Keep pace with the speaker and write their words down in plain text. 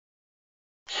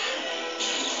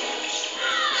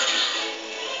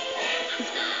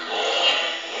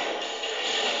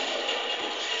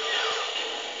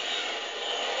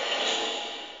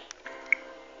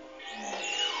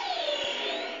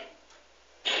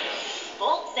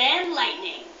Bolts and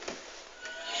Lightning.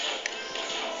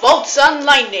 Bolts and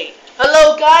Lightning.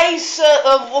 Hello guys,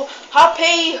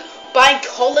 happy bank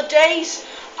holidays.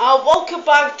 Welcome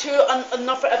back to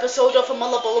another episode of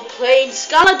Amala playing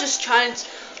Skylanders Giants.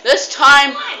 This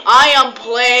time I am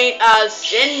playing as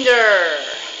Cynder.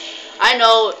 I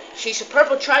know she's a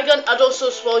purple dragon and also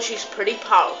as well she's pretty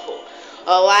powerful.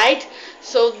 Alright,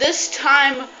 so this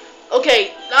time,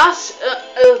 okay,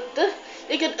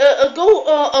 you can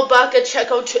go back and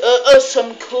check out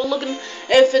some cool looking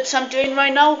outfits I'm doing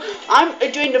right now. I'm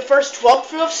doing the first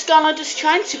walkthrough of Skylanders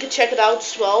Giants. You can check it out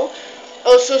as well.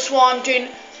 Also, I'm doing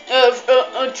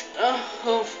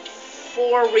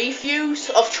 4 reviews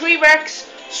of T-Rex,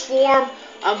 Swarm,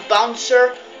 and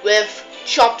Bouncer with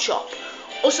Chop Chop,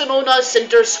 also known as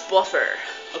Cynder's Buffer.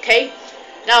 Okay,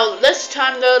 now this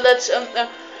time let's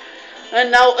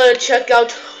check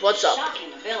out what's up.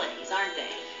 Shocking abilities, aren't they?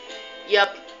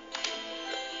 Yep.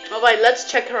 Alright, let's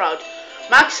check her out.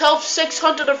 Max health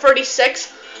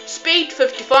 636, speed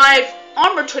 55,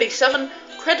 armor 27,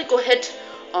 critical hit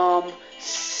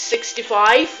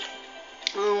 65,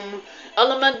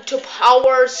 elemental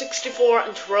power 64,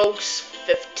 and rogues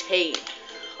 15.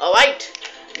 Alright,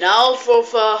 now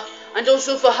and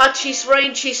also for Hachi's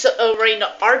range, she's wearing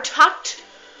an art hat.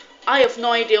 I have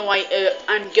no idea why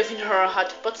I'm giving her a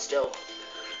hat, but still.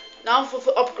 Now for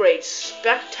upgrades,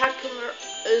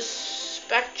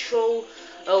 spectral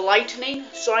lightning.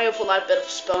 Sorry for that bit of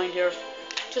spelling here.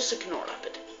 Just ignore that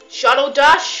bit. Shadow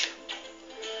dash,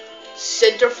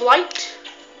 Cynder flight,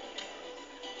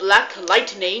 black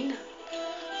lightning,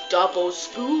 double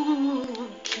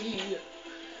spooky,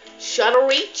 shadow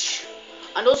reach,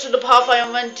 and also the path I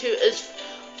went to is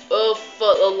for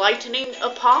the lightning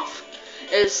path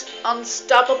is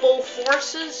unstoppable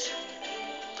forces.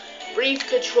 Brief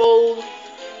control,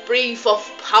 brief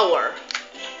of power,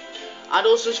 and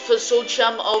also for Soul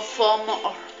Gem of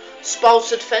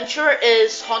Spouse Adventure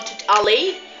is Haunted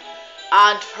Alley,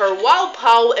 and her Wild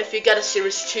Pow, if you get a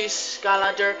Series 2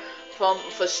 Skylander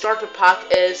for starter pack,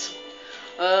 is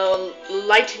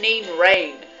Lightning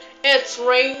Rain. It's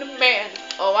Rain Man.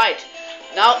 Alright,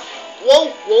 now,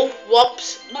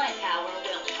 whoops. My power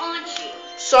will haunt you.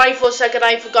 Sorry for a second,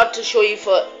 I forgot to show you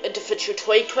for the future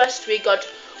toy quest. We got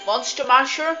Monster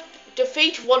Masher,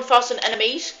 defeat 1000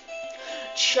 enemies,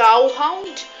 Chow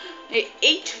Hound,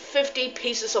 850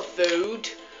 pieces of food,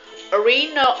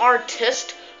 Arena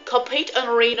Artist, complete an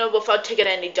arena without taking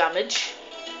any damage,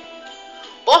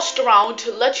 Bust Around,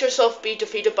 let yourself be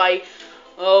defeated by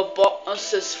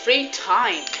bosses 3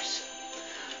 times,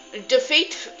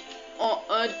 defeat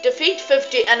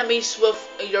 50 enemies with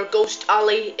your Ghost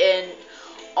Alley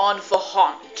on the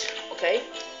Hunt. Okay,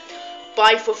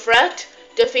 buy for threat,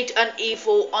 defeat an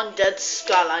evil undead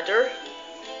Skylander.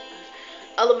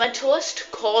 Elementalist,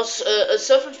 cause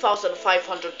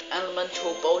 7,500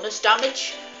 elemental bonus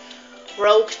damage.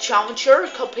 Rogue Challenger,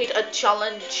 complete a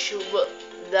challenge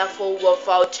level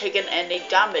without taking any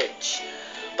damage.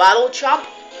 Battle Champ,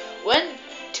 win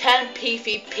 10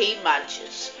 PvP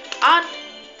matches. And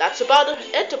that's about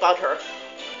it about her.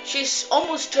 She's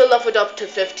almost leveled up to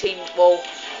 15. Well,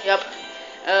 yep.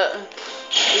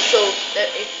 So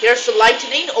here's the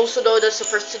lightning, also known as the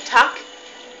first attack.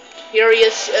 Here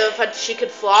is that she can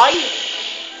fly.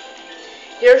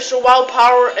 Here's the wild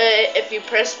power if you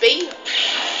press B.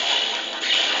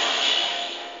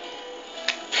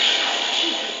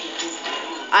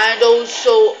 And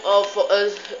also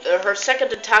her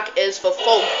second attack is for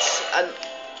faults and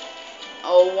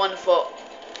one for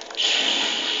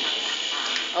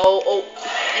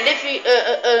and if you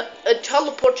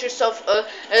teleport yourself,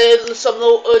 some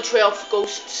little trail of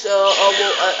ghosts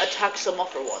will attack some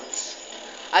other ones.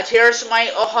 And here's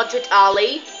my Haunted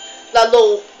Alley. That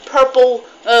little purple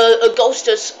ghost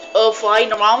is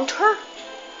flying around her,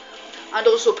 and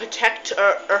also protect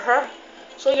her.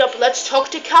 So yep, let's talk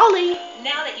to Callie.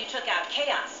 Now that you took out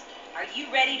Chaos, are you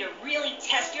ready to really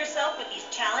test yourself with these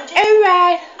challenges?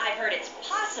 Alright. I've heard it's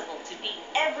possible to beat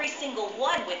every single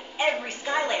one with every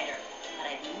Skylander, but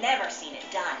I've never seen it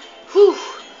done. Whew.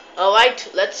 Alright,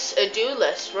 let's do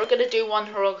this. We're gonna do one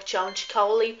heroic challenge,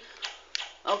 Cowley.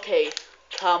 Okay,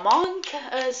 come on,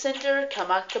 Cynder.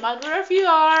 Come on, wherever you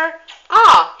are.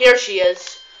 Ah, here she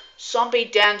is. Zombie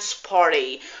dance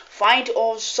party. Find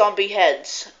all zombie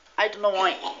heads. I don't know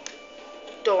why.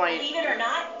 Don't worry. Believe it or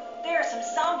not, there are some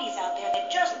zombies out there that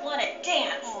just want to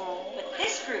dance. Aww. But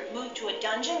this group moved to a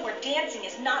dungeon where dancing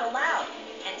is not allowed,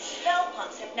 and spell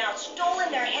punks have now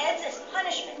stolen their heads as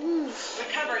punishment.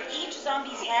 Recover each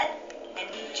zombie's head, and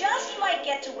we just might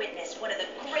get to witness one of the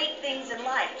great things in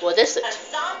life. What is it? A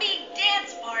zombie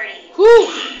dance party. Whew.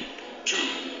 3, 2,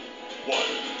 1.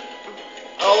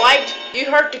 Alright,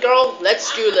 you heard the girl.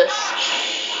 Let's do this.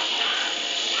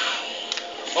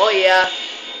 Oh yeah.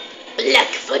 Black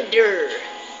Thunder.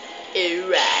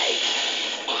 Alright.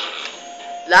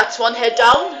 That's one head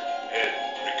down. Head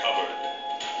recovered.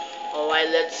 Alright,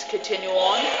 let's continue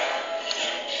on.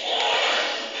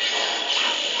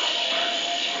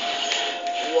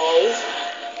 Whoa.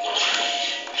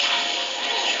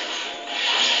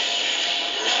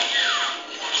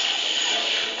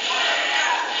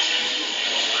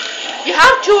 You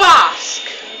have to ask.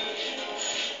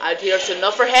 And here's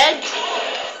another head.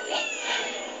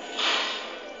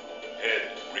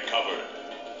 Head recovered.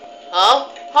 Huh?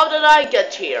 How did I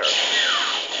get here?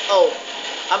 Oh,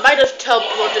 I might have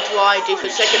teleported to ID for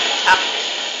second attack.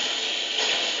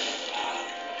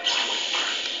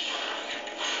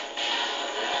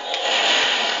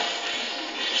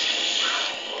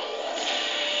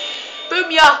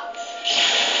 Boom ya!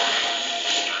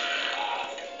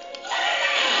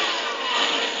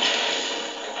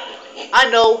 I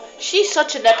know, she's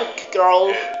such an epic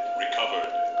girl. Head recovered.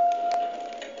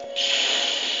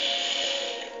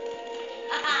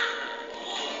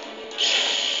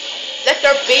 Let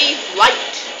there be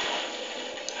light.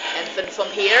 And then from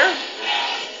here.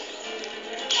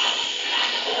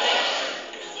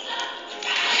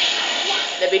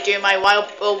 Let me do my wild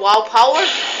power.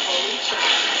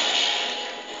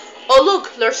 Oh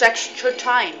look, there's extra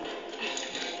time.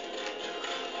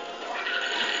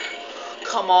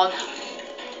 Come on.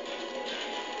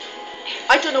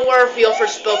 I don't know where the other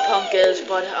spell punk is,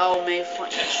 but I'll may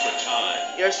find. Extra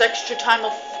time. There's extra time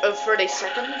of 30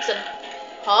 seconds and...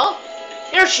 Huh?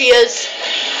 Here she is!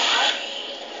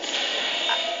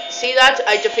 See that?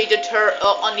 I defeated her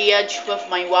on the edge with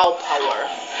my wild power.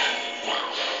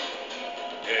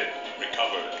 Head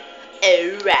recovered.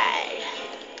 Alright.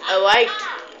 Alright.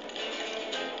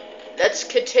 Let's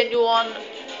continue on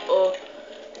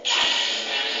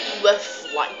with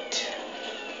flight.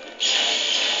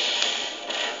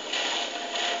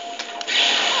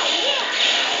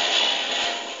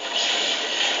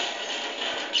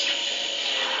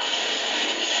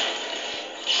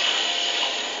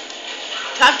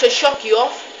 Time to shock you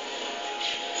off.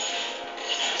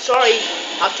 Sorry,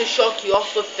 have to shock you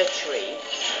off with victory.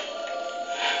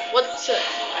 What's it?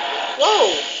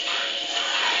 Whoa!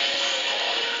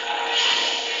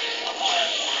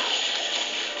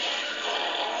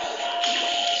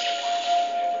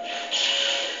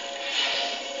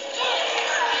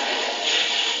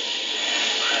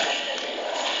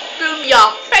 Boom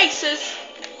ya faces!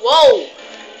 Whoa!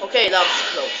 Okay, that was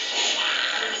close.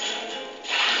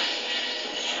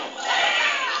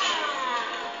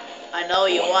 I know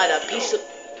you want a piece of...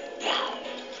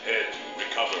 Head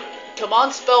recovered. Come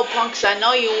on, spell punks, I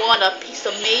know you want a piece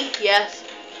of me, yes.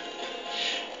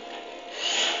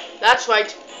 That's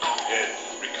right. Head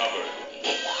recovered.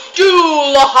 Do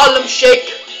the Harlem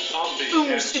Shake! Zombie Boom,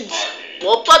 head sins. party.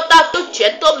 What about that, the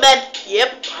gentleman?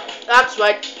 Yep, that's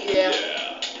right, yeah.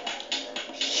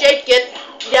 Shake it,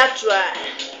 that's right.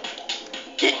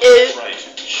 Right,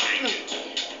 shake it.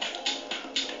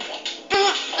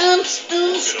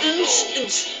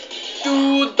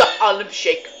 Do the Harlem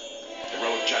Shake.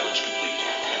 Heroic challenge complete.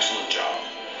 Excellent job.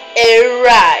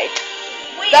 Alright.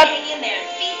 Way to That- hang in there and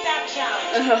beat that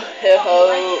challenge.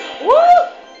 Woo!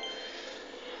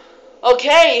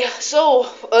 Okay, so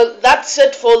that's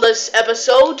it for this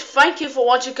episode. Thank you for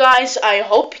watching, guys. I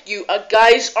hope you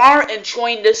guys are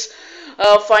enjoying this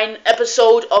fine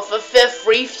episode of the 5th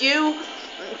review.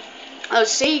 I'll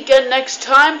see you again next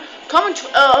time. Comment,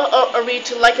 read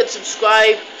to like and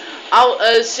subscribe.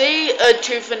 I'll see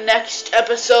to the next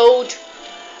episode.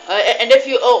 And if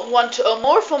you want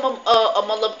more from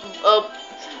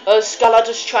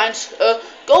Skylanders Giants,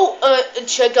 go and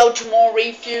check out more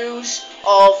reviews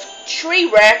of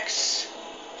T-Rex,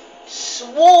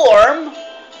 Swarm,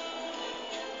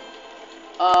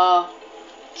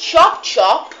 Chop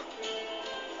Chop,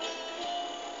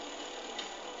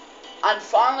 and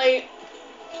finally,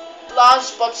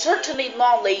 last but certainly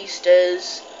not least,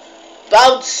 is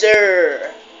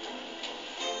Bouncer.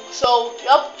 So,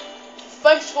 yep.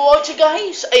 Thanks for watching,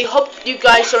 guys. I hope you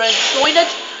guys are enjoying it.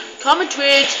 Comment,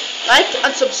 tweet, like,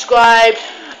 and subscribe.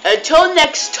 Until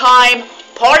next time,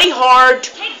 party hard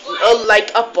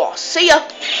like a boss. See ya.